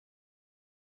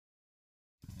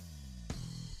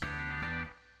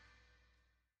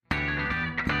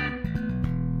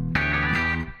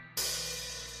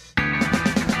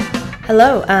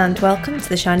Hello and welcome to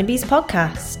the Shiny Bees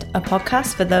podcast, a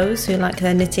podcast for those who like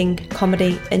their knitting,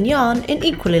 comedy and yarn in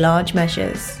equally large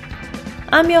measures.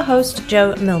 I'm your host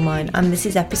Jo Milmoyne and this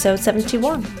is episode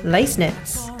 71, Lace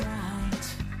Knits.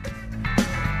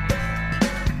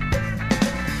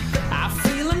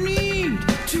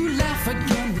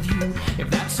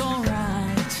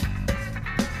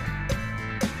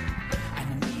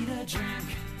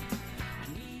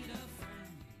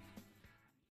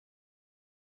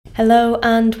 Hello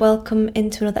and welcome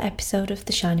into another episode of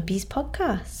the Shiny Bees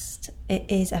podcast. It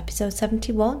is episode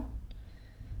 71.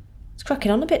 It's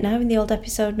cracking on a bit now in the old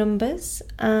episode numbers,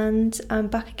 and I'm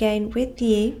back again with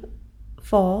you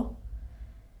for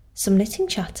some knitting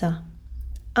chatter.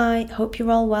 I hope you're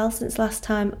all well since last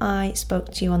time I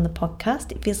spoke to you on the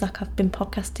podcast. It feels like I've been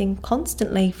podcasting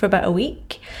constantly for about a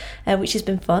week, which has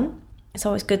been fun. It's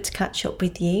always good to catch up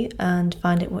with you and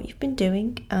find out what you've been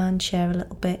doing and share a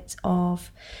little bit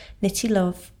of knitty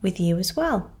love with you as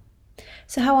well.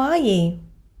 So how are you?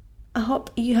 I hope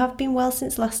you have been well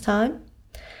since last time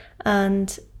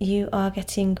and you are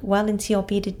getting well into your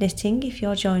beaded knitting if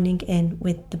you're joining in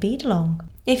with the bead along.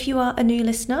 If you are a new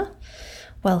listener,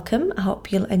 welcome. I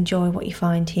hope you'll enjoy what you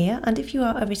find here, and if you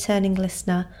are a returning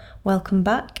listener, welcome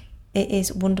back. It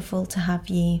is wonderful to have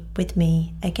you with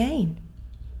me again.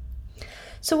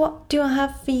 So what do I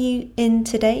have for you in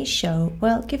today's show?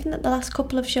 Well, given that the last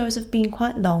couple of shows have been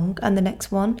quite long and the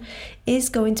next one is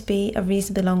going to be a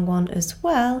reasonably long one as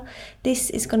well,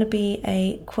 this is going to be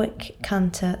a quick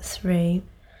canter through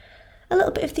a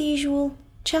little bit of the usual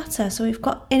chatter. So we've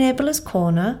got Enabler's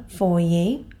Corner for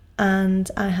you, and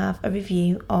I have a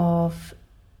review of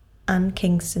Anne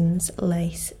Kingston's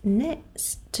Lace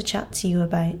Knits to chat to you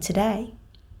about today.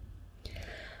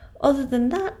 Other than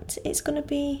that, it's going to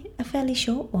be a fairly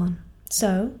short one.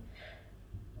 So,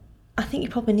 I think you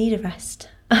probably need a rest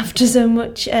after so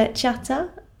much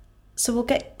chatter. So we'll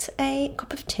get a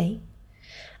cup of tea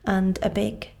and a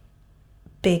big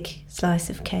slice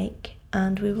of cake,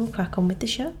 and we will crack on with the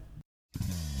show.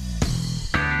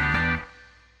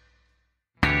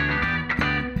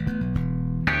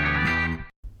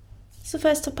 So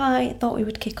first up, I thought we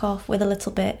would kick off with a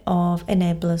little bit of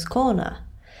Enabler's Corner.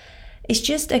 It's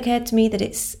just occurred to me that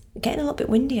it's getting a little bit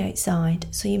windy outside,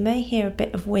 so you may hear a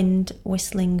bit of wind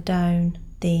whistling down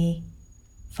the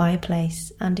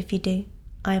fireplace, and if you do,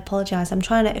 I apologise. I'm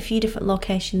trying out a few different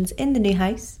locations in the new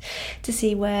house to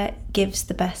see where gives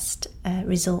the best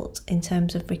result in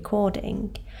terms of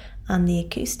recording and the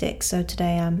acoustics. So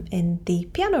today I'm in the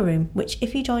piano room, which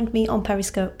if you joined me on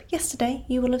Periscope yesterday,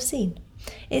 you will have seen.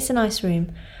 It's a nice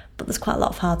room, but there's quite a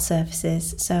lot of hard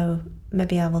surfaces, so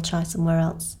maybe I will try somewhere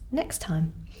else next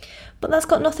time. But that's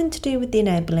got nothing to do with the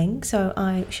enabling, so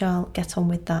I shall get on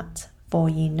with that for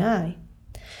you now.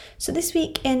 So this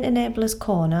week in Enabler's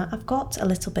Corner, I've got a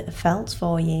little bit of felt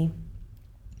for you,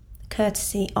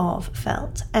 courtesy of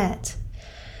Felt Ed.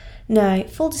 Now,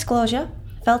 full disclosure,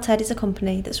 Felt Ed is a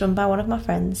company that's run by one of my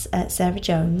friends, Sarah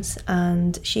Jones,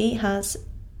 and she has,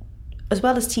 as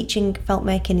well as teaching felt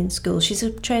making in schools, she's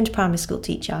a trained primary school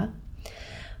teacher,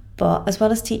 but as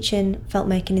well as teaching felt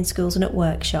making in schools and at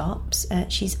workshops,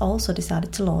 she's also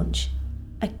decided to launch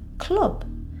a club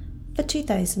for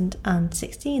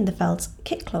 2016, the Felt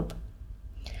Kit Club.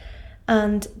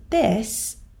 And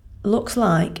this looks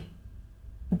like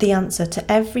the answer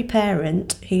to every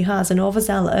parent who has an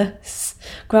overzealous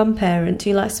grandparent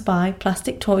who likes to buy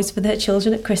plastic toys for their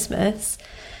children at Christmas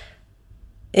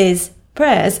is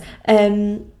prayers.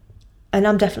 And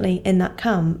I'm definitely in that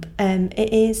camp.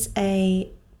 It is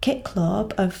a kit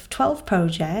club of 12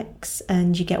 projects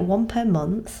and you get one per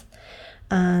month,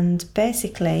 and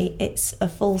basically it's a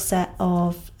full set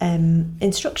of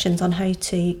instructions on how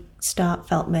to start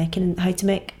felt making and how to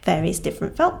make various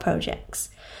different felt projects.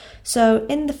 So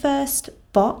in the first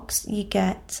box you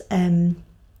get your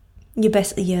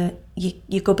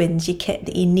gubbins, your kit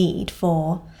that you need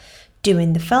for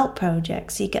doing the felt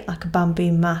project. So you get like a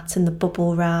bamboo mat and the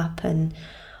bubble wrap and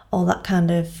all that kind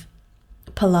of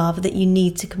palaver that you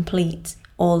need to complete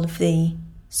all of the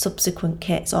subsequent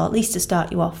kits, or at least to start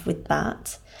you off with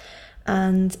that.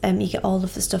 And you get all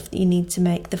of the stuff that you need to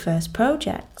make the first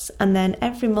projects, and then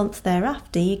every month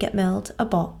thereafter you get mailed a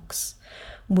box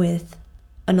with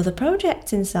another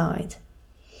project inside.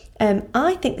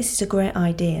 I think this is a great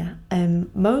idea,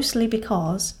 mostly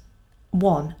because,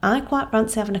 one, I quite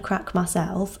fancy having a crack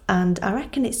myself, and I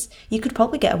reckon you could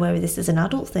probably get away with this as an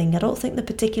adult thing. I don't think they're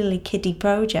particularly kiddie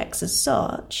projects as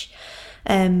such,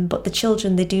 but the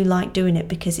children, they do like doing it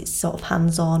because it's sort of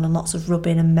hands-on and lots of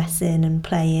rubbing and messing and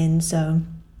playing, so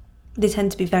they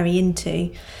tend to be very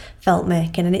into felt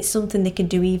making, and it's something they can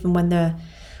do even when they're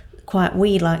quite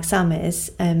wee like Sam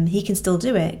is, he can still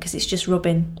do it because it's just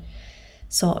rubbing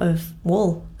sort of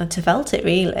wool to felt it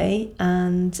really.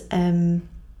 And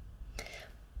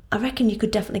I reckon you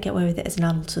could definitely get away with it as an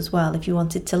adult as well if you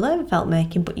wanted to learn felt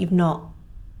making, but you've not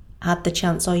had the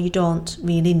chance, or you don't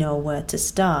really know where to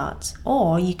start,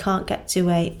 or you can't get to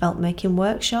a felt making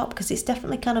workshop, because it's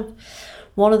definitely kind of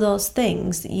one of those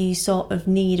things that you sort of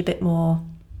need a bit more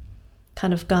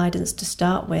kind of guidance to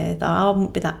start with. I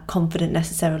wouldn't be that confident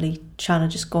necessarily trying to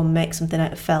just go and make something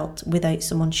out of felt without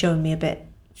someone showing me a bit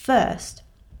first.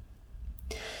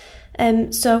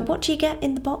 So what do you get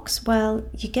in the box? Well,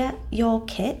 you get your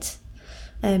kit,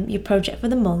 your project for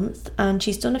the month, and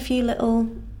she's done a few little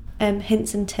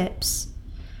hints and tips,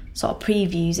 sort of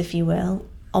previews if you will,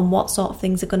 on what sort of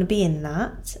things are going to be in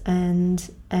that. And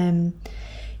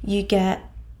you get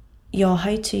your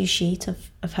how-to sheet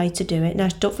of how to do it. Now,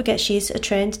 don't forget, she's a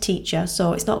trained teacher,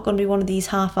 so it's not going to be one of these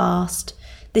half-arsed,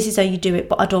 this is how you do it,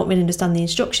 but I don't really understand the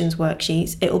instructions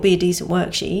worksheets. It will be a decent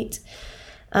worksheet.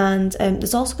 And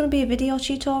there's also going to be a video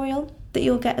tutorial that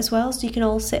you'll get as well, so you can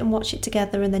all sit and watch it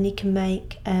together, and then you can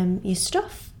make your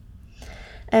stuff.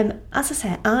 As I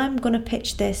said, I'm going to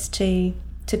pitch this to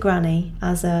Granny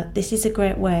as this is a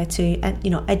great way to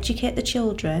educate the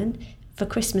children for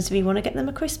Christmas. If you want to get them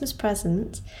a Christmas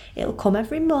present, it'll come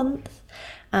every month,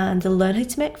 and they'll learn how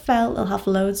to make felt. They'll have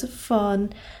loads of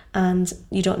fun, and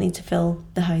you don't need to fill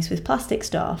the house with plastic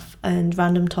stuff and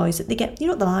random toys that they get. You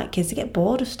know what they're like, kids, they get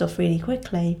bored of stuff really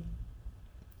quickly.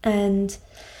 And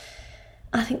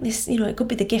I think this, it could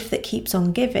be the gift that keeps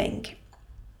on giving.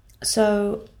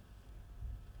 So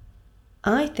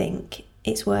I think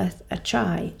it's worth a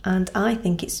try, and I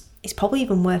think it's probably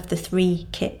even worth the 3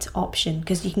 kit option,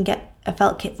 because you can get a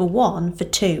felt kit for 1, for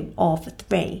 2, or for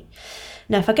 3.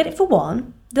 Now, if I get it for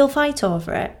 1, they'll fight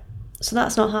over it, so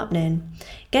that's not happening.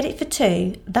 Get it for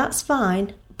 2, that's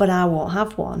fine, but I won't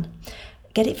have one.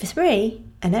 Get it for 3,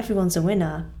 and everyone's a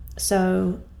winner.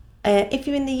 So if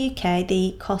you're in the UK,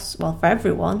 the cost, well, for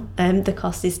everyone, the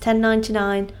cost is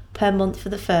 $10.99 per month for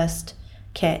the first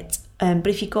kit. But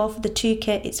if you go for the 2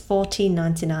 kit, it's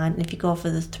 $14.99, and if you go for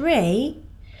the 3,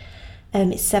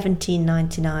 it's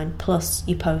 $17.99 plus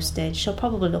your postage. So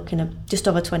probably looking at just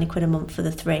over £20 a month for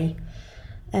the 3.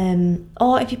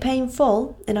 Or if you're paying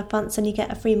full in advance, and you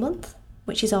get a free month,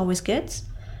 which is always good.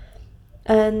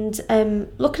 And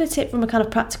looking at it from a kind of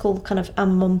practical kind of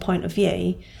mum point of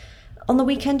view, on the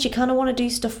weekends you kind of want to do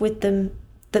stuff with them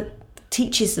that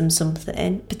teaches them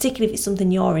something, particularly if it's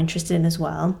something you're interested in as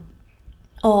well,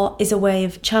 or is a way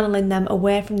of channeling them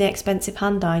away from the expensive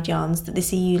hand-dyed yarns that they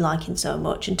see you liking so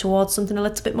much, and towards something a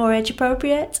little bit more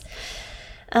age-appropriate.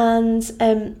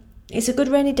 And it's a good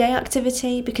rainy day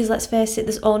activity, because let's face it,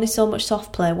 there's only so much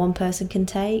soft play one person can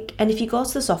take. And if you go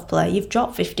to the soft play, you've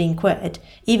dropped £15,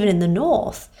 even in the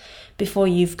north, before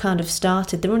you've kind of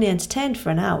started. They're only entertained for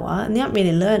an hour, and they haven't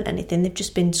really learnt anything. They've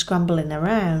just been scrambling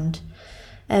around.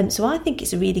 So I think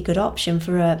it's a really good option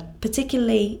for a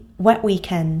particularly wet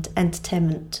weekend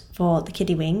entertainment for the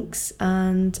kiddywinks,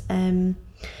 and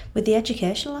with the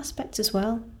educational aspect as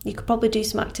well. You could probably do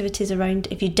some activities around,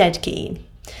 if you're dead keen,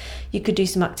 you could do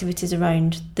some activities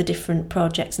around the different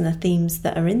projects and the themes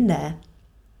that are in there.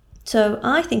 So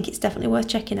I think it's definitely worth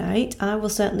checking out. I will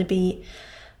certainly be,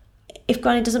 if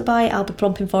Granny doesn't buy it, I'll be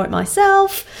plumping for it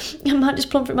myself. I might just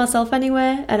plump for it myself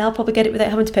anyway, and I'll probably get it without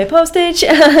having to pay postage,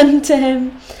 and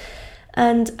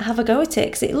have a go at it,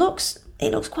 because it looks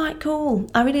quite cool.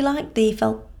 I really like the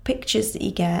felt pictures that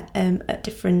you get at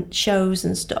different shows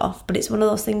and stuff, but it's one of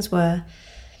those things where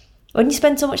when you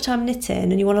spend so much time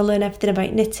knitting and you want to learn everything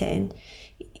about knitting,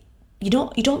 you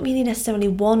don't really necessarily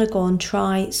want to go and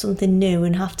try something new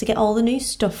and have to get all the new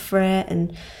stuff for it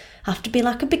and have to be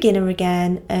like a beginner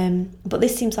again. But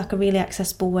this seems like a really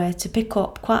accessible way to pick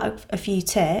up quite a few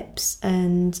tips,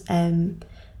 and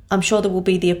I'm sure there will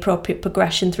be the appropriate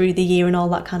progression through the year and all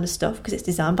that kind of stuff, because it's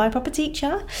designed by a proper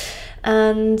teacher.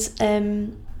 And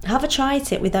have a try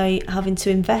at it without having to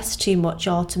invest too much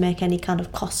or to make any kind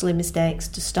of costly mistakes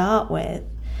to start with.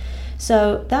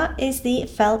 So that is the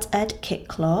Felt Ed Kit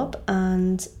Club,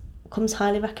 and comes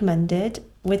highly recommended,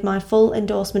 with my full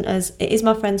endorsement, as it is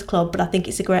my friend's club, but I think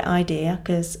it's a great idea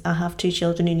because I have 2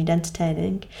 children who need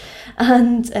entertaining,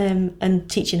 and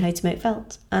teaching how to make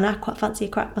felt, and I quite fancy a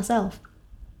crack myself.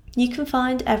 You can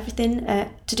find everything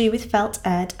to do with Felt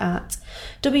Ed at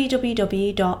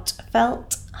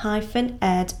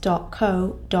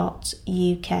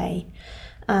www.felt-ed.co.uk,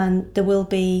 and there will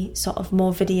be sort of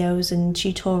more videos and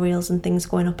tutorials and things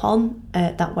going up on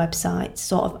that website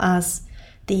sort of as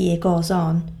the year goes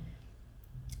on.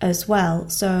 as well,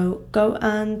 so go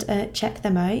and check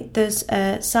them out. There's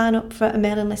a sign up for a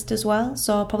mailing list as well,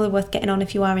 so probably worth getting on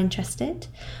if you are interested,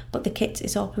 but the kit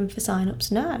is open for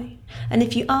sign-ups now. And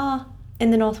if you are in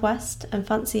the Northwest and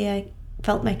fancy a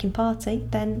felt making party,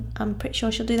 then I'm pretty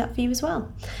sure she'll do that for you as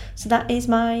well. So that is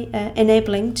my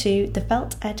enabling to the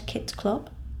Felt Ed Kit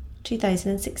Club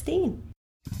 2016.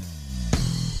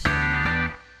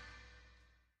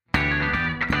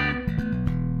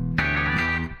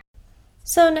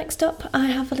 So next up, I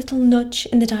have a little nudge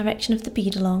in the direction of the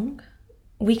Bead Along.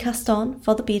 We cast on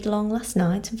for the Bead Along last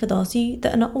night, and for those of you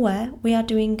that are not aware, we are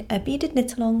doing a beaded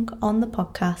knit along on the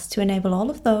podcast to enable all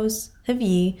of those of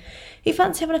you who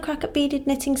fancy having a crack at beaded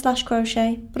knitting /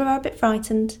 crochet but are a bit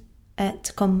frightened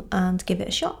to come and give it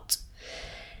a shot.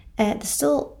 There's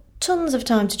still tons of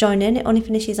time to join in. It only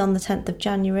finishes on the 10th of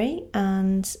January,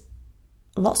 and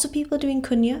lots of people are doing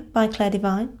Kunya by Claire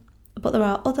Devine, but there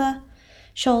are other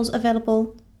shawls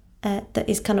available. That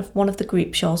is kind of one of the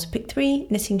group shawls. We picked 3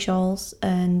 knitting shawls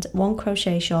and 1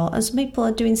 crochet shawl, and some people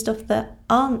are doing stuff that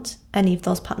aren't any of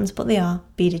those patterns, but they are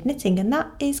beaded knitting, and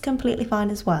that is completely fine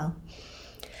as well.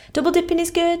 Double dipping is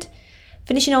good.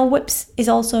 Finishing all whips is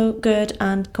also good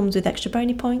and comes with extra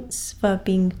brownie points for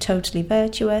being totally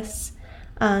virtuous,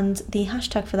 and the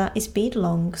hashtag for that is bead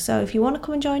along. So if you want to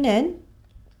come and join in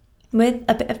with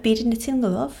a bit of beaded knitting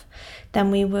love, then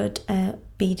we would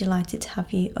be delighted to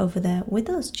have you over there with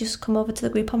us. Just come over to the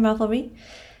group on Ravelry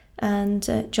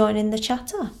and join in the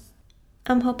chatter.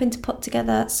 I'm hoping to put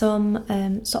together some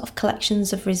sort of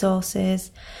collections of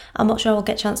resources. I'm not sure I'll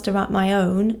get a chance to write my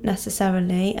own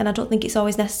necessarily, and I don't think it's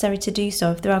always necessary to do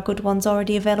so if there are good ones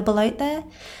already available out there,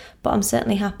 but I'm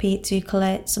certainly happy to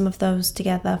collate some of those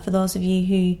together for those of you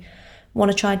who want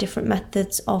to try different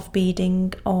methods of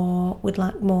beading or would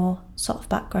like more sort of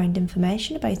background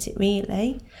information about it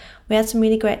really. We had some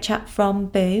really great chat from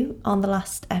Boo on the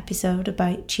last episode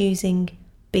about choosing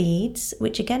beads,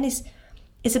 which again is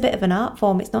a bit of an art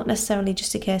form. It's not necessarily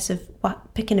just a case of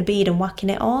picking a bead and whacking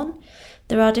it on.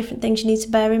 There are different things you need to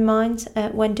bear in mind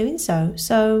when doing so.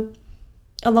 So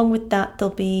along with that,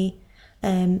 there'll be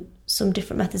some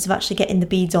different methods of actually getting the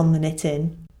beads on the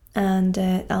knitting. And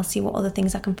I'll see what other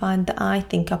things I can find that I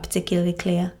think are particularly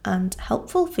clear and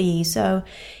helpful for you. So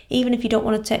even if you don't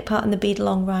want to take part in the bead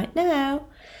along right now,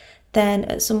 then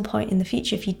at some point in the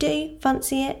future, if you do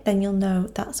fancy it, then you'll know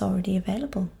that's already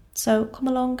available. So come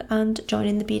along and join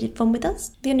in the beaded fun with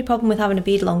us. The only problem with having a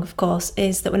bead along, of course,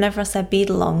 is that whenever I say bead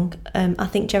along, I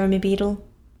think Jeremy Beadle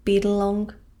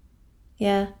along.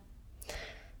 Yeah.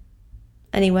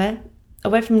 Anyway,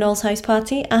 away from Noel's house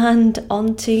party and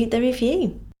on to the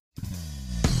review.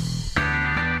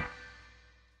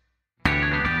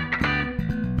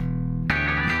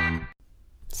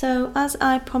 So as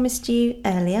I promised you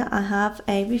earlier, I have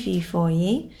a review for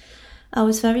you. I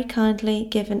was very kindly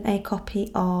given a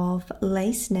copy of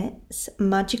Lace Knits,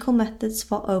 Magical Methods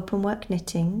for Openwork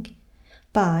Knitting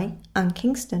by Anne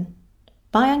Kingston.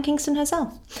 By Anne Kingston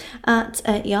herself at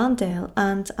Yarndale,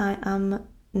 and I am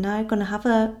now going to have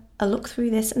a look through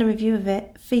this and a review of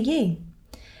it for you.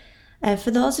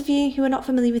 For those of you who are not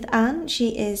familiar with Anne, she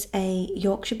is a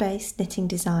Yorkshire-based knitting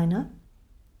designer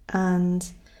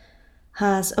and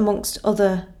has, amongst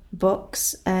other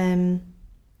books, done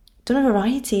a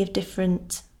variety of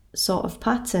different sort of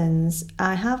patterns.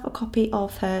 I have a copy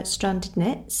of her Stranded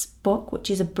Knits book, which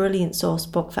is a brilliant source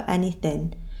book for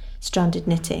anything stranded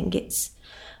knitting.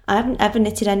 I haven't ever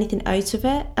knitted anything out of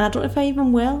it, and I don't know if I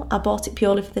even will. I bought it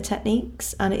purely for the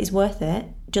techniques, and it is worth it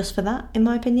just for that, in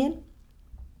my opinion.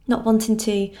 Not wanting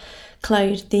to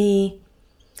cloud the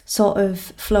sort of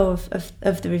flow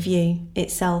of the review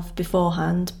itself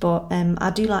beforehand, but I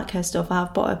do like her stuff. I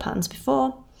have bought her patterns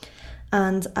before,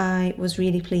 and I was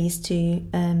really pleased to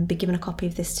be given a copy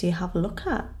of this to have a look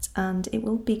at, and it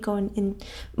will be going in,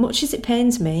 much as it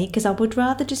pains me because I would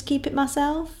rather just keep it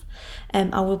myself.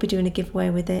 I will be doing a giveaway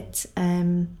with it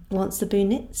once the Boo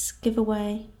Knits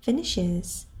giveaway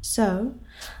finishes. So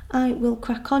I will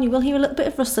crack on. You will hear a little bit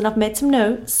of rustling. I've made some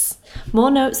notes,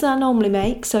 more notes than I normally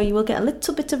make, so you will get a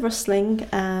little bit of rustling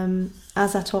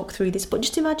as I talk through this. But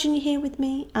just imagine you're here with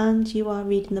me and you are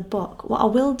reading the book. What I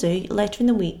will do later in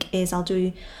the week is I'll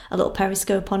do a little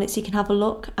periscope on it so you can have a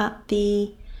look at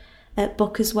the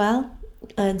book as well.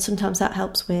 And sometimes that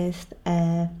helps with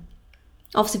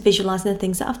obviously visualising the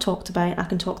things that I've talked about. I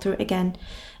can talk through it again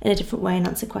in a different way and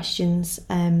answer questions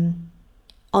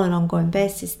on an ongoing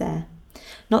basis there.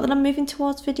 Not that I'm moving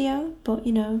towards video, but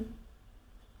you know,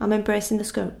 I'm embracing the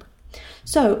scope.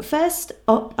 So first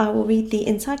up, I will read the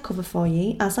inside cover for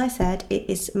you. As I said, it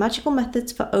is Magical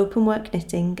Methods for Openwork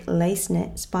Knitting, Lace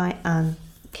Knits by Anne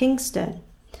Kingston.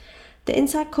 The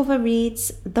inside cover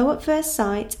reads, "Though at first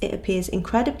sight it appears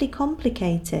incredibly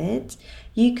complicated,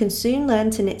 you can soon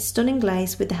learn to knit stunning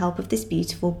lace with the help of this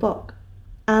beautiful book.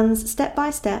 Anne's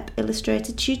step-by-step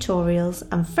illustrated tutorials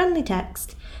and friendly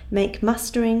text make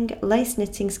mastering lace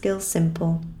knitting skills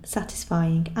simple,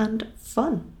 satisfying and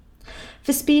fun.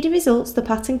 For speedy results, the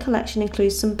pattern collection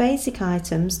includes some basic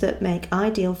items that make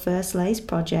ideal first lace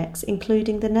projects,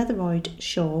 including the Netheroid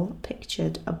shawl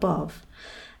pictured above."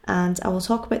 And I will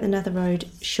talk about the Netheroid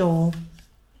shawl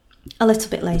a little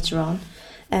bit later on,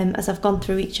 as I've gone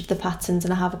through each of the patterns,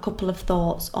 and I have a couple of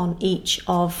thoughts on each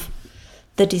of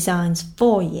the designs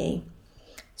for you.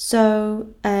 So,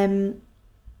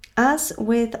 as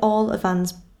with all of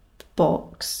Anne's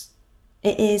books,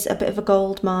 it is a bit of a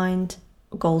gold mine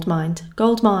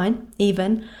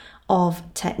even, of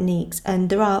techniques, and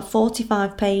there are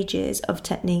 45 pages of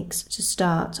techniques to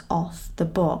start off the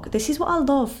book. This is what I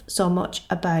love so much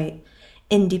about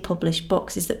indie published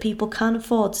books, is that people can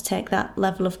afford to take that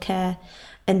level of care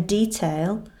and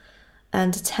detail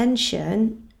and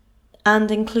attention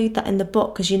and include that in the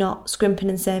book, because you're not scrimping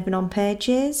and saving on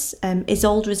pages.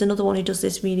 Isolde is another one who does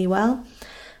this really well.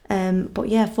 But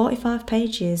yeah, 45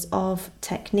 pages of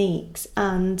techniques.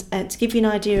 And to give you an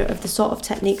idea of the sort of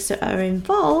techniques that are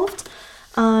involved,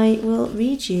 I will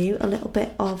read you a little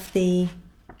bit of the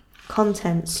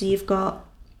content. So you've got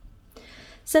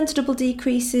centre double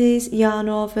decreases, yarn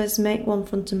overs, make one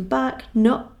front and back,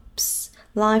 nups,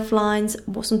 lifelines,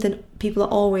 something people are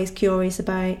always curious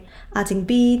about, adding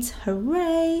beads,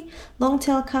 hooray, long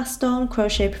tail cast on,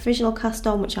 crochet provisional cast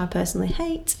on, which I personally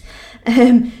hate,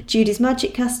 Judy's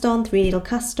magic cast on, 3 needle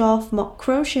cast off, mock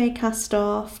crochet cast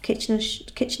off, Kitchener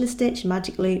stitch,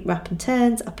 magic loop, wrap and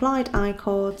turns, applied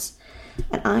I-cords,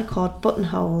 and I-cord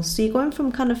buttonholes. So you're going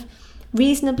from kind of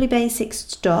reasonably basic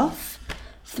stuff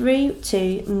through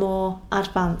to more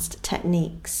advanced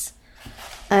techniques.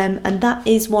 And that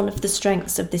is one of the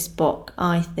strengths of this book,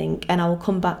 I think, and I will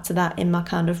come back to that in my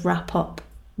kind of wrap up,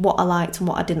 what I liked and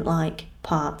what I didn't like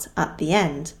part at the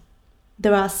end.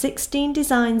 There are 16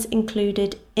 designs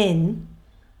included in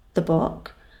the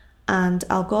book, and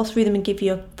I'll go through them and give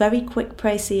you a very quick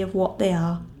précis of what they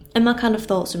are and my kind of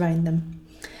thoughts around them.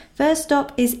 First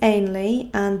up is Ainley,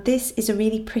 and this is a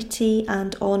really pretty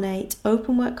and ornate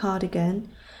open work cardigan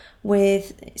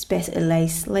with, it's basically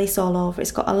lace all over.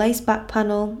 It's got a lace back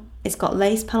panel, it's got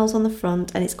lace panels on the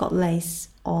front, and it's got lace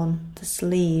on the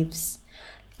sleeves.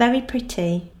 Very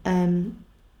pretty and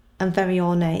very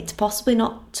ornate. Possibly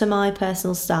not to my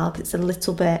personal style, because it's a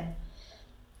little bit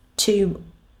too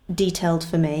detailed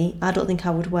for me. I don't think I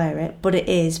would wear it, but it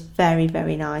is very,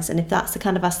 very nice. And if that's the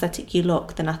kind of aesthetic you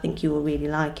look, then I think you will really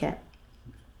like it.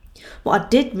 What I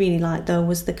did really like though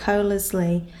was the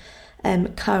Colersley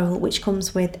cowl, which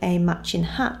comes with a matching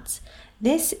hat.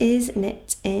 This is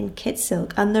knit in kid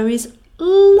silk, and there is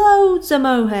loads of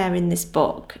mohair in this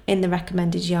book in the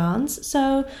recommended yarns,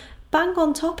 so bang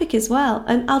on topic as well.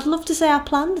 And I'd love to say I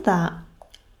planned that.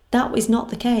 That is not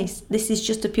the case. This is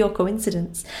just a pure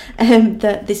coincidence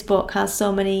that this book has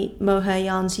so many mohair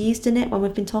yarns used in it when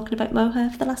we've been talking about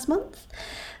mohair for the last month.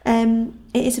 It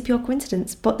is a pure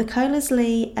coincidence, but the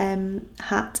Colersley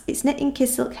hat, it's knit in kid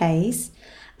silk haze,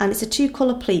 and it's a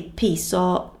 2-colour piece.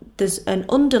 So there's an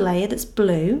underlayer that's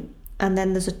blue, and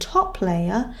then there's a top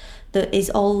layer that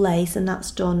is all lace, and that's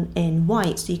done in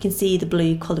white, so you can see the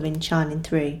blue colouring shining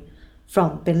through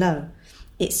from below.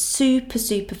 It's super,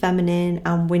 super feminine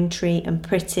and wintry and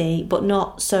pretty, but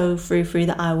not so frou-frou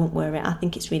that I won't wear it. I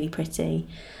think it's really pretty.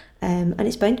 And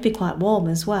it's bound to be quite warm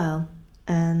as well.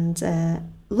 And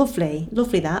lovely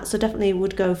that. So definitely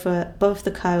would go for both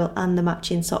the cowl and the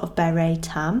matching sort of beret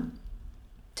tam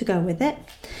to go with it.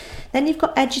 Then you've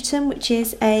got Edgerton, which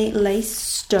is a lace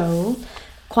stole.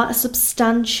 Quite a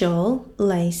substantial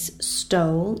lace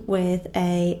stole with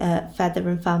a feather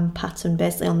and fan pattern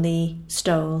basically on the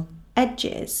stole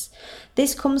edges.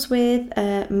 This comes with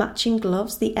matching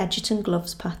gloves, the Edgerton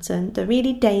gloves pattern. They're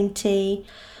really dainty,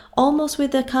 almost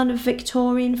with a kind of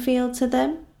Victorian feel to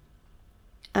them.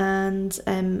 And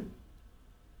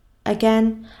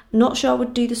again, not sure I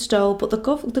would do the stole, but the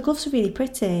gloves are really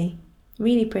pretty,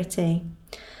 really pretty.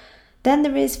 Then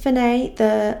there is Finay,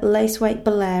 the lace weight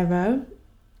bolero,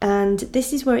 and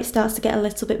this is where it starts to get a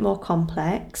little bit more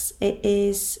complex. It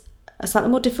is a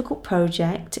slightly more difficult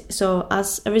project, so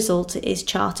as a result it is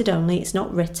charted only, it's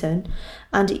not written,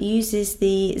 and it uses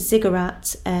the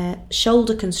ziggurat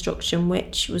shoulder construction,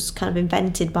 which was kind of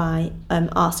invented by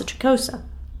Asa Tricosa.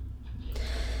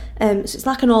 So it's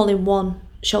like an all-in-one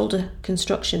shoulder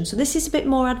construction. So this is a bit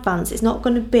more advanced. It's not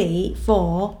going to be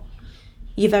for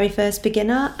your very first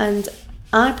beginner, and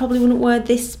I probably wouldn't wear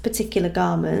this particular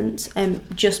garment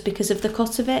just because of the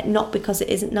cut of it, not because it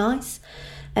isn't nice.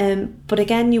 But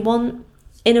again, you want,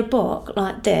 in a book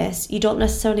like this, you don't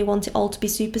necessarily want it all to be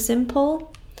super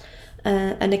simple.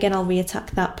 And again, I'll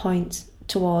reattack that point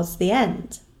towards the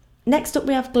end. Next up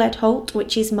we have Gledholt,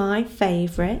 which is my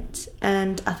favourite,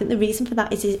 and I think the reason for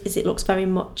that is it looks very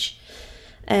much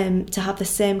to have the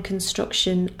same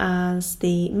construction as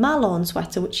the Malone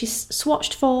sweater, which is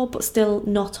swatched for but still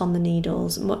not on the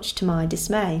needles, much to my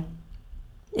dismay.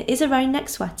 It is a round neck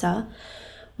sweater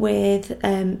with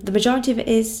the majority of it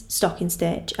is stocking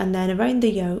stitch, and then around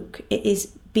the yoke it is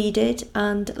beaded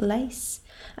and lace,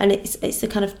 and it's a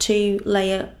kind of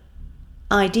 2-layer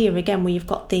idea again, where you've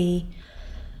got the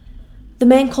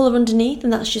main colour underneath,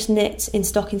 and that's just knit in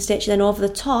stocking stitch. Then over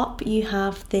the top you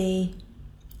have the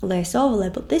lace overlay,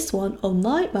 but this one,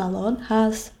 unlike Malone,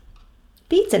 has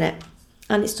beads in it,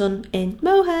 and it's done in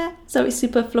mohair, so it's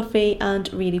super fluffy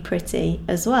and really pretty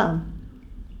as well.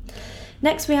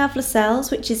 Next we have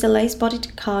Lascelles, which is a lace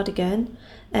bodied cardigan.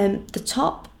 The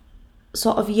top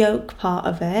sort of yoke part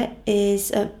of it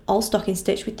is all stocking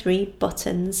stitch with 3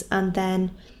 buttons, and then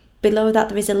below that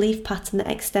there is a leaf pattern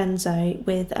that extends out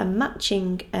with a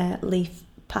matching leaf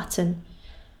pattern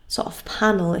sort of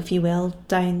panel, if you will,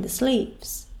 down the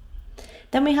sleeves.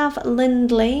 Then we have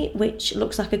Lindley, which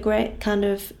looks like a great kind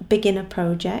of beginner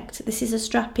project. This is a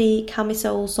strappy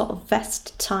camisole sort of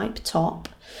vest type top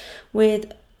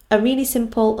with a really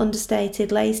simple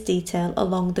understated lace detail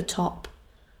along the top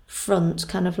front,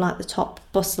 kind of like the top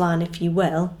bust line, if you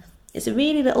will. It's a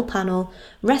really little panel.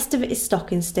 Rest of it is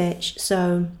stocking stitch,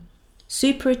 so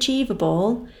super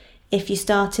achievable if you're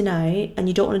starting out and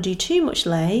you don't want to do too much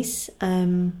lace,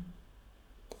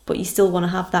 but you still want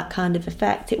to have that kind of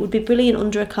effect. It would be brilliant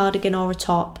under a cardigan or a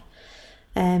top.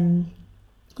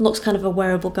 Looks kind of a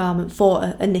wearable garment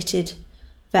for a knitted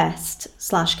vest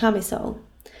 / camisole.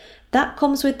 That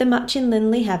comes with the matching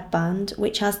Lindley headband,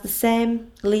 which has the same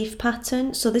leaf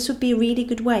pattern, so this would be a really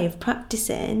good way of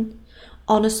practicing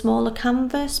on a smaller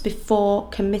canvas before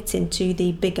committing to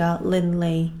the bigger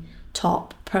Lindley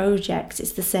top projects.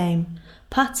 It's the same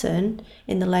pattern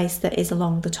in the lace that is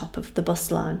along the top of the bust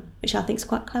line, which I think is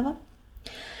quite clever.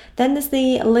 Then there's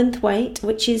the Linthwaite,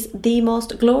 which is the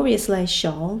most glorious lace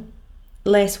shawl,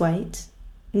 lace weight,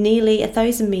 nearly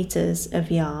 1,000 meters of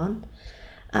yarn,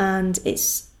 and it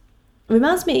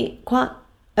reminds me quite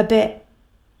a bit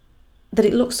that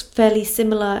it looks fairly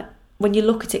similar when you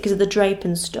look at it because of the drape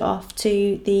and stuff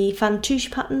to the Fantouche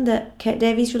pattern that Kate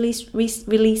Davies released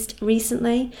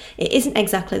recently. It isn't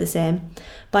exactly the same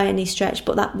by any stretch,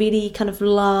 but that really kind of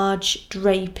large,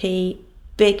 drapey,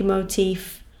 big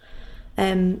motif,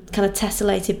 kind of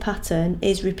tessellated pattern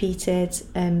is repeated.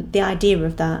 The idea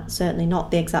of that, certainly not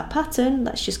the exact pattern,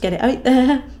 let's just get it out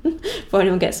there before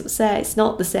anyone gets upset, it's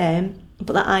not the same,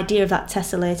 but that idea of that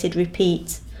tessellated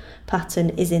repeat pattern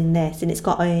is in this, and it's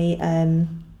got a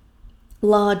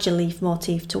larger leaf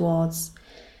motif towards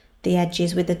the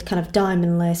edges with a kind of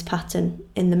diamond lace pattern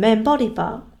in the main body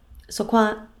part. So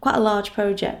quite a large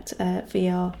project for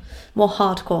your more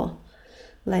hardcore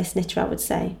lace knitter, I would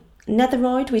say.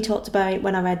 Netheroid we talked about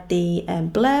when I read the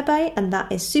Blair Bay, and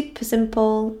that is super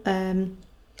simple.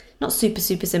 Not super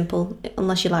simple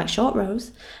unless you like short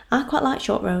rows. I quite like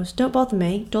short rows, don't bother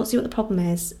me, don't see what the problem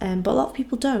is, but a lot of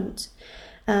people don't.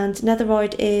 And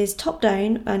Netheroid is top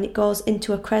down and it goes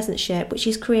into a crescent shape, which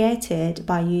is created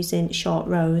by using short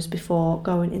rows before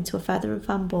going into a feather and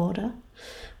fan border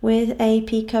with a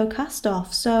picot cast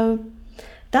off. So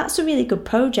that's a really good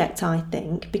project, I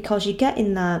think, because you're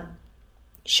getting that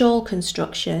shawl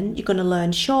construction, you're going to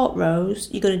learn short rows,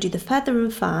 you're going to do the feather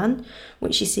and fan,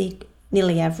 which you see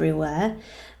nearly everywhere,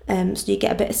 so you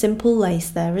get a bit of simple lace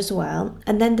there as well,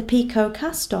 and then the picot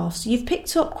cast off. So you've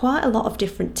picked up quite a lot of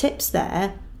different tips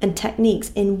there and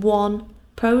techniques in one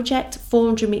project,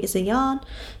 400 meters of yarn.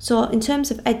 So in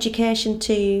terms of education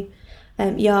to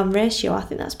yarn ratio, I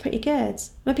think that's pretty good.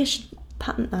 Maybe I should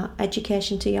patent that,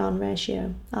 education to yarn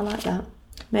ratio. I like that.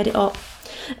 Made it up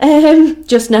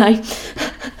just now.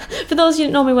 For those who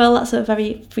don't know me well, that's a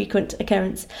very frequent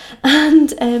occurrence. And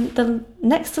the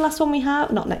next to last one we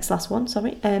have, not next to last one,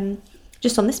 sorry,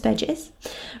 just on this page it is.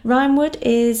 Rhinewood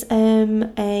is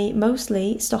a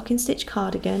mostly stocking stitch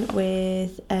cardigan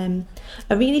with a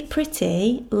really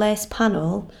pretty lace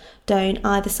panel down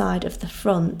either side of the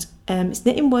front. It's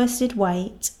knitting worsted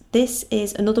weight. This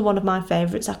is another one of my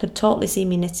favourites. I could totally see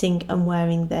me knitting and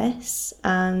wearing this,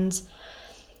 and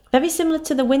very similar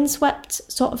to the windswept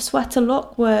sort of sweater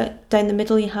look, where down the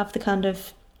middle you have the kind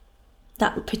of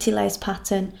that pretty lace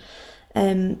pattern.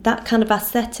 That kind of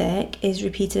aesthetic is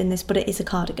repeated in this, but it is a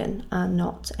cardigan and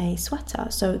not a sweater.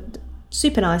 So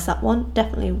Super nice, that one.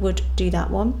 Definitely would do that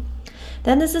one.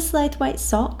 Then there's the Slaithwaite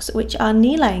socks, which are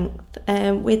knee length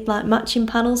with like matching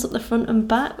panels at the front and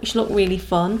back, which look really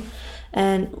fun,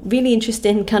 and really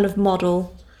interesting kind of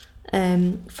model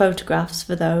photographs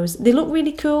for those. They look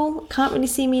really cool. Can't really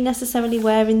see me necessarily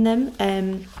wearing them,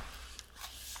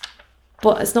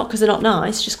 but it's not because they're not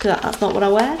nice, just because that's not what I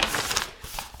wear.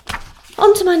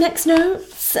 On to my next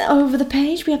notes. Over the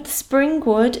page we have the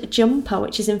Springwood jumper,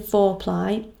 which is in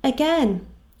 4-ply. Again,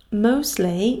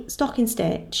 mostly stocking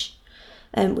stitch,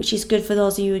 which is good for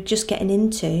those of you who are just getting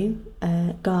into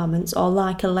garments or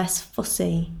like a less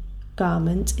fussy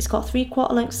garment. It's got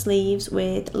 3/4 length sleeves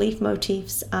with leaf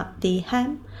motifs at the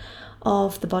hem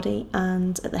of the body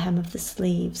and at the hem of the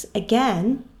sleeves.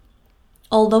 Again,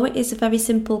 although it is a very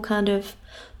simple kind of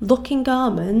looking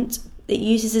garment, it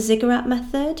uses a ziggurat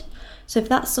method. So if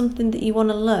that's something that you want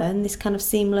to learn, this kind of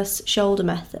seamless shoulder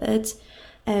method,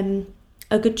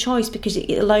 a good choice, because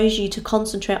it allows you to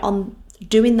concentrate on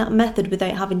doing that method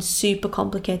without having super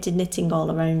complicated knitting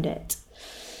all around it.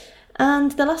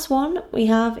 And the last one we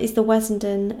have is the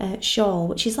Wessenden shawl,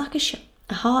 which is like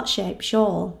a heart-shaped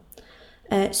shawl.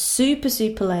 Super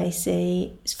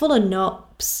lacy. It's full of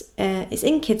knops. It's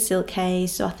in Kid Silk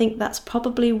Haze, so I think that's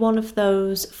probably one of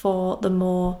those for the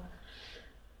more...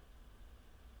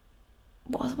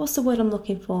 What's the word I'm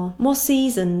looking for? More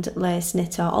seasoned lace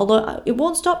knitter. Although it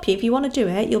won't stop you. If you want to do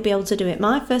it, you'll be able to do it.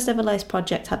 My first ever lace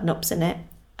project had knops in it,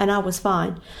 and I was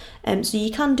fine. So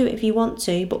you can do it if you want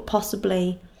to, but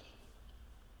possibly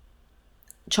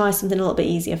try something a little bit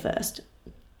easier first.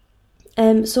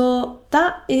 So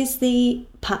that is the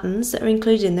patterns that are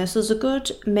included in this. So there's a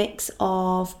good mix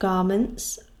of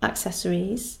garments,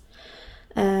 accessories,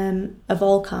 of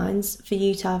all kinds for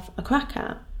you to have a crack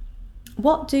at.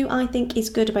 What do I think is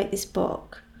good about this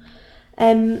book?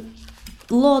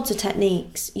 Loads of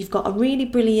techniques. You've got a really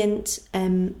brilliant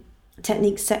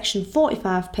techniques section,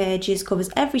 45 pages, covers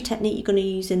every technique you're going to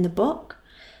use in the book,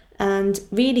 and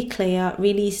really clear,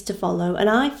 really easy to follow. And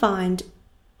I find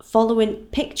following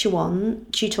picture one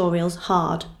tutorials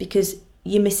hard because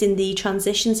you're missing the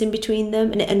transitions in between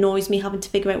them, and it annoys me having to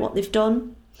figure out what they've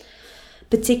done,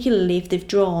 particularly if they've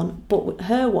drawn. But with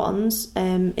her ones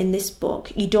in this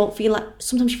book, you don't feel like,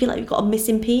 sometimes you feel like you've got a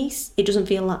missing piece. It doesn't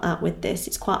feel like that with this.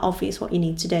 It's quite obvious what you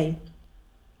need to do.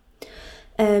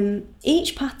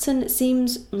 Each pattern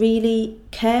seems really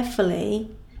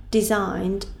carefully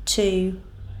designed to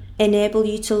enable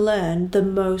you to learn the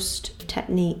most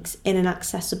techniques in an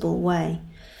accessible way.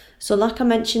 So like I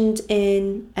mentioned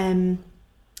in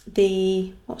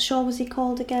the, what shawl was he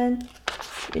called again?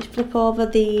 Just flip over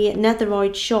the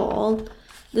Netheroid shawl.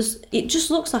 It just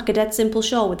looks like a dead simple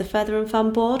shawl with a feather and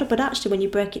fan border, but actually when you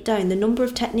break it down, the number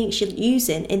of techniques you're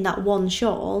using in that one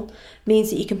shawl means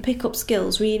that you can pick up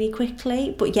skills really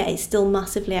quickly, but yet it's still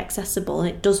massively accessible,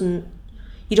 and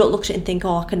you don't look at it and think,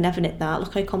 oh, I can never knit that,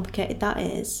 look how complicated that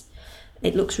is.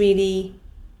 It looks really,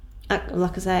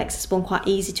 like I say, accessible and quite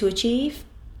easy to achieve,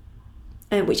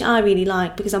 which I really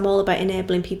like, because I'm all about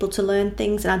enabling people to learn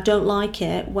things, and I don't like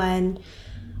it when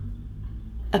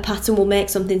a pattern will make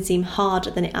something seem harder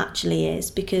than it actually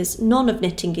is, because none of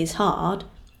knitting is hard.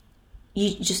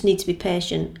 You just need to be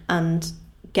patient and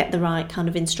get the right kind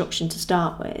of instruction to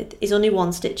start with. It's only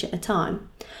one stitch at a time,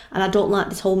 and I don't like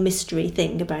this whole mystery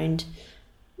thing about,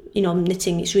 you know,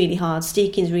 knitting it's really hard,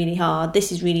 steeking's really hard, this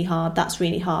is really hard, that's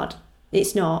really hard.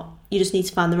 It's not. You just need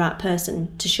to find the right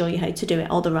person to show you how to do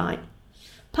it, or the right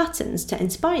patterns to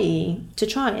inspire you to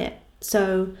try it.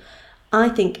 So I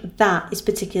think that is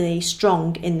particularly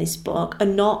strong in this book,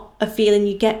 and not a feeling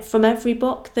you get from every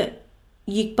book that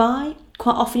you buy.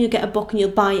 Quite often you'll get a book and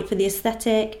you'll buy it for the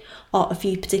aesthetic or a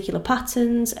few particular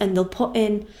patterns, and they'll put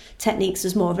in techniques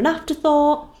as more of an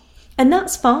afterthought, and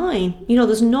that's fine. You know,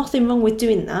 there's nothing wrong with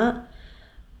doing that.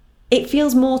 It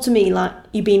feels more to me like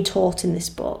you're being taught in this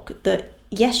book that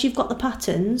yes, you've got the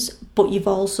patterns, but you've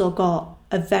also got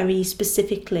a very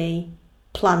specifically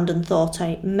planned and thought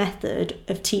out method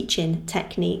of teaching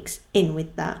techniques in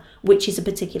with that, which is a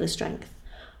particular strength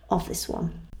of this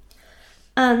one.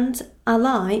 And I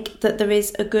like that there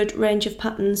is a good range of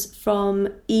patterns from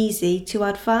easy to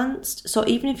advanced. So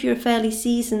even if you're a fairly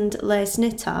seasoned lace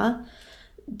knitter,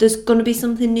 there's going to be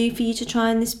something new for you to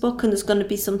try in this book, and there's going to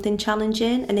be something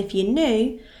challenging. And if you're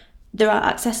new, there are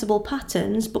accessible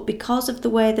patterns, but because of the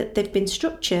way that they've been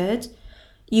structured,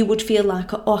 you would feel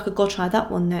like, oh, I could go try that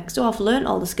one next. Oh, I've learned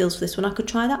all the skills for this one, I could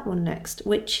try that one next,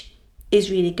 which is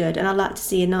really good. And I like to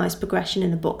see a nice progression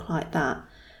in a book like that.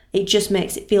 It just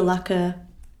makes it feel like as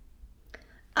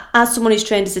someone who's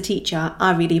trained as a teacher,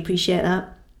 I really appreciate that.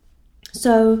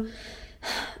 So,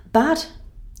 bad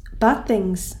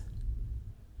things.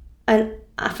 And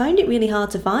I found it really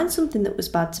hard to find something that was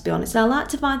bad, to be honest. I like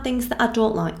to find things that I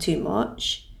don't like too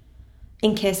much,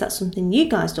 in case that's something you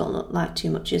guys don't like too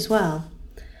much as well.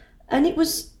 And it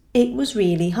was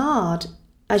really hard.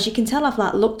 As you can tell, I've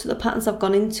looked at the patterns, I've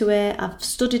gone into it, I've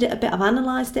studied it a bit, I've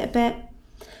analysed it a bit.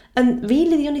 And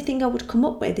really the only thing I would come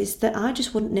up with is that I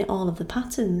just wouldn't knit all of the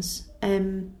patterns.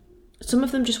 Some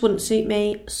of them just wouldn't suit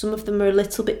me. Some of them are a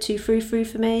little bit too frou-frou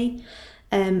for me.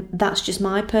 That's just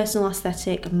my personal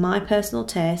aesthetic, my personal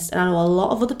taste. And I know a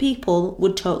lot of other people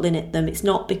would totally knit them. It's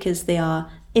not because they are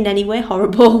in any way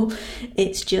horrible.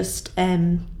 It's just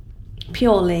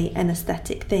purely an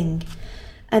aesthetic thing.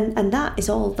 And that is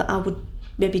all that I would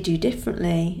maybe do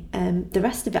differently. The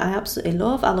rest of it I absolutely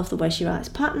love. I love the way she writes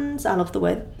patterns. I love the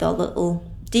way the little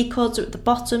decodes are at the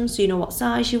bottom so you know what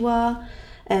size you are.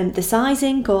 The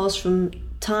sizing goes from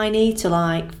tiny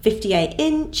to 58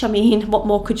 inch. I mean, what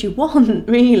more could you want,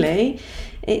 really?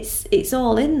 It's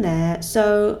all in there.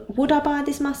 So would I buy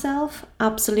this myself?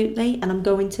 Absolutely, and I'm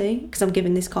going to, because I'm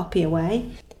giving this copy away.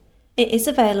 It is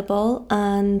available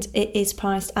and it is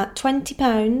priced at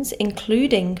 £20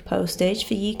 including postage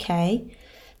for UK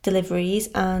deliveries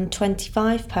and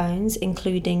 £25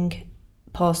 including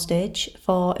postage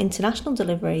for international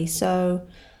delivery. So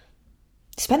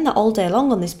spend that all day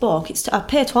long on this book. I'd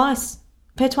pay twice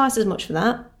as much for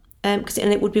that, and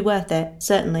it would be worth it,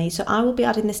 certainly. So I will be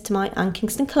adding this to my Anne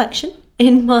Kingston collection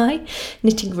in my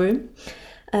knitting room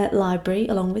library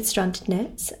along with Stranded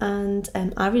Knits, and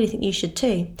I really think you should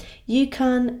too. You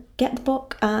can get the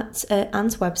book at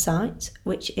Anne's website,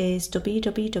 which is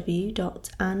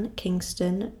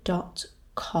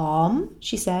www.annekingston.com.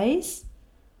 She says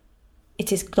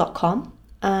it is .com,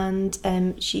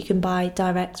 and you can buy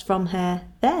direct from her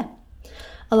there,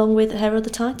 along with her other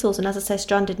titles. And as I say,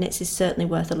 Stranded Knits is certainly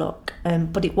worth a look,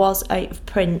 but it was out of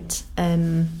print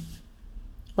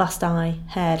last I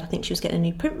heard. I think she was getting a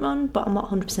new print run, but I'm not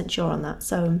 100% sure on that.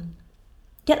 So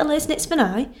get the lace knits for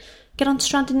now, get on to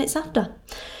Stranded Knits after.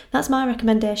 That's my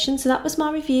recommendation. So that was my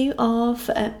review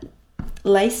of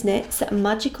Lace Knits,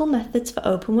 Magical Methods for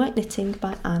Open Work Knitting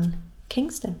by Anne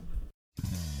Kingston.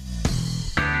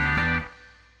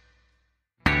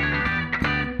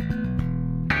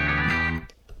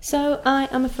 So I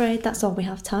am afraid that's all we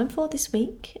have time for this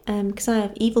week, because I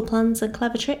have evil plans and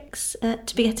clever tricks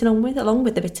to be getting on with, along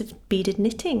with a bit of beaded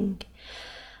knitting.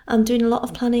 I'm doing a lot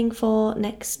of planning for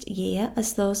next year,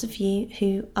 as those of you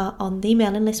who are on the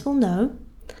mailing list will know,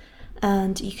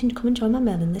 and you can come and join my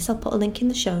mailing list. I'll put a link in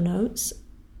the show notes,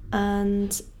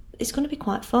 and it's going to be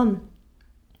quite fun.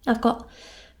 I've got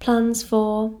plans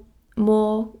for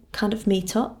more kind of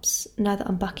meetups now that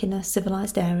I'm back in a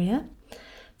civilised area.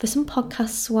 For some podcast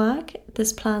swag,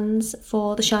 there's plans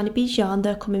for the Shiny Bees yarn.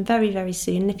 They're coming very, very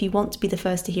soon. If you want to be the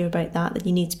first to hear about that, then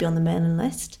you need to be on the mailing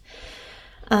list.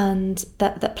 And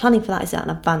that planning for that is at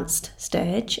an advanced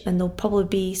stage, and there'll probably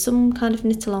be some kind of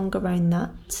knit along around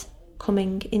that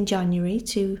coming in January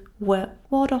to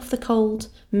ward off the cold,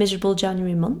 miserable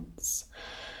January months.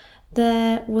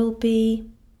 There will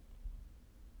be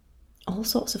all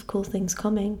sorts of cool things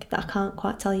coming that I can't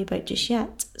quite tell you about just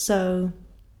yet. So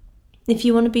if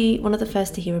you want to be one of the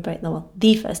first to hear about it,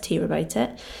 the first to hear about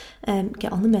it,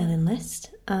 get on the mailing list,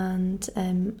 and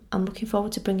I'm looking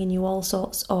forward to bringing you all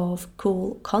sorts of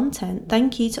cool content.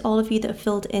 Thank you to all of you that have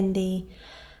filled in the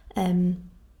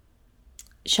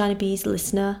Shiny Bees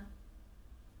listener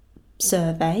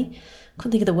survey.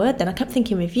 Couldn't think of the word then. I kept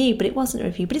thinking review, but it wasn't a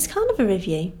review, but it's kind of a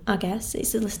review, I guess.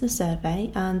 It's a listener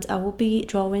survey, and I will be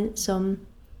drawing some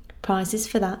prizes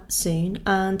for that soon,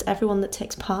 and everyone that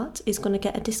takes part is going to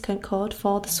get a discount code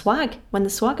for the swag when the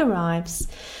swag arrives.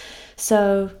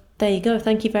 So there you go.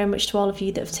 Thank you very much to all of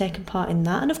you that have taken part in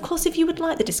that. And of course, if you would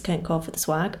like the discount code for the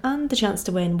swag and the chance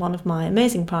to win one of my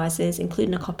amazing prizes,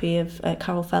 including a copy of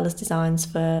Carol Feller's designs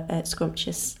for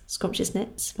Scrumptious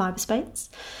Knits Fibre Spates,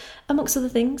 amongst other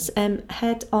things,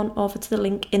 head on over to the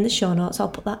link in the show notes. I'll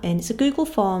put that in. It's a Google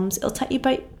Forms. It'll take you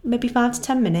about maybe 5 to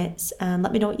 10 minutes, and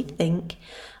let me know what you think,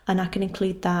 and I can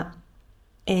include that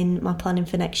in my planning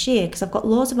for next year, because I've got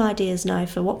loads of ideas now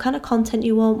for what kind of content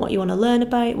you want, what you want to learn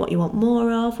about, what you want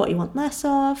more of, what you want less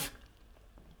of,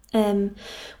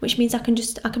 which means I can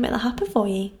make that happen for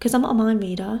you, because I'm not a mind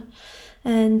reader,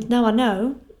 and now I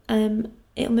know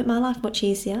it'll make my life much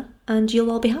easier, and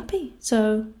you'll all be happy.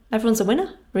 So everyone's a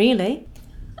winner, really.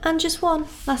 And just one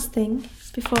last thing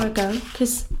before I go,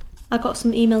 because I got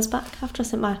some emails back after I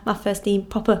sent my first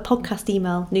proper podcast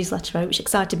email newsletter out, which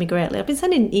excited me greatly. I've been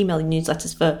sending email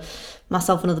newsletters for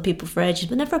myself and other people for ages,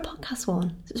 but never a podcast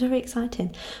one. So it was very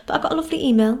exciting. But I got a lovely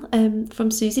email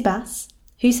from Susie Bass,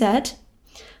 who said,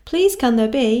 "Please can there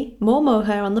be more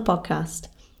mohair on the podcast?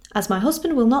 as my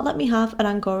husband will not let me have an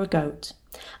Angora goat.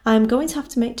 I am going to have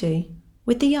to make do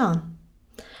with the yarn.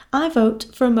 I vote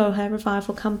for a mohair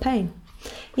revival campaign.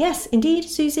 Yes, indeed,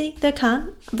 Susie, there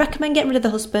can. I recommend getting rid of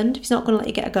the husband if he's not going to let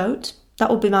you get a goat. That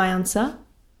would be my answer.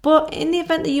 But in the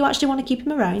event that you actually want to keep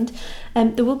him around,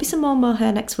 there will be some more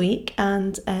mohair next week,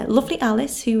 and lovely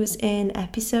Alice, who was in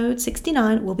episode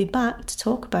 69, will be back to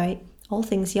talk about all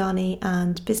things yarny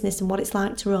and business and what it's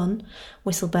like to run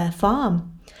Whistlebear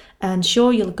Farm. And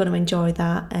sure, you're going to enjoy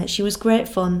that. She was great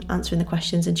fun answering the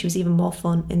questions, and she was even more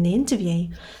fun in the interview.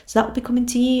 So that will be coming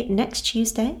to you next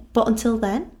Tuesday. But until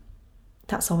then,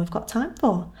 that's all we've got time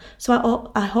for.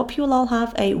 So I hope you will all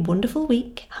have a wonderful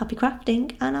week. Happy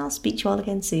crafting, and I'll speak to you all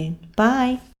again soon.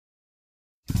 Bye.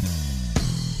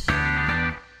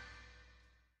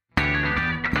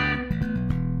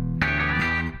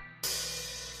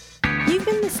 You've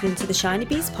been listening to the Shiny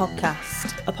Bees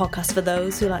podcast, a podcast for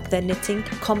those who like their knitting,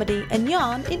 comedy and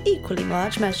yarn in equally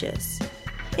large measures.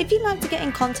 If you'd like to get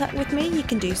in contact with me, you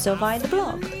can do so via the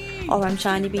blog, or I'm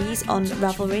Shiny Bees on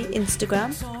Ravelry,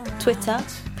 Instagram, Twitter,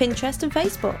 Pinterest and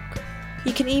Facebook.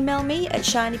 You can email me at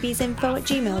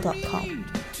shinybeesinfo@gmail.com.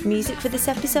 Music for this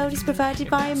episode is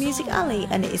provided by Music Alley,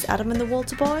 and it is Adam and the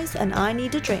Walter Boys and I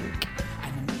Need a Drink.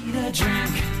 I need a drink.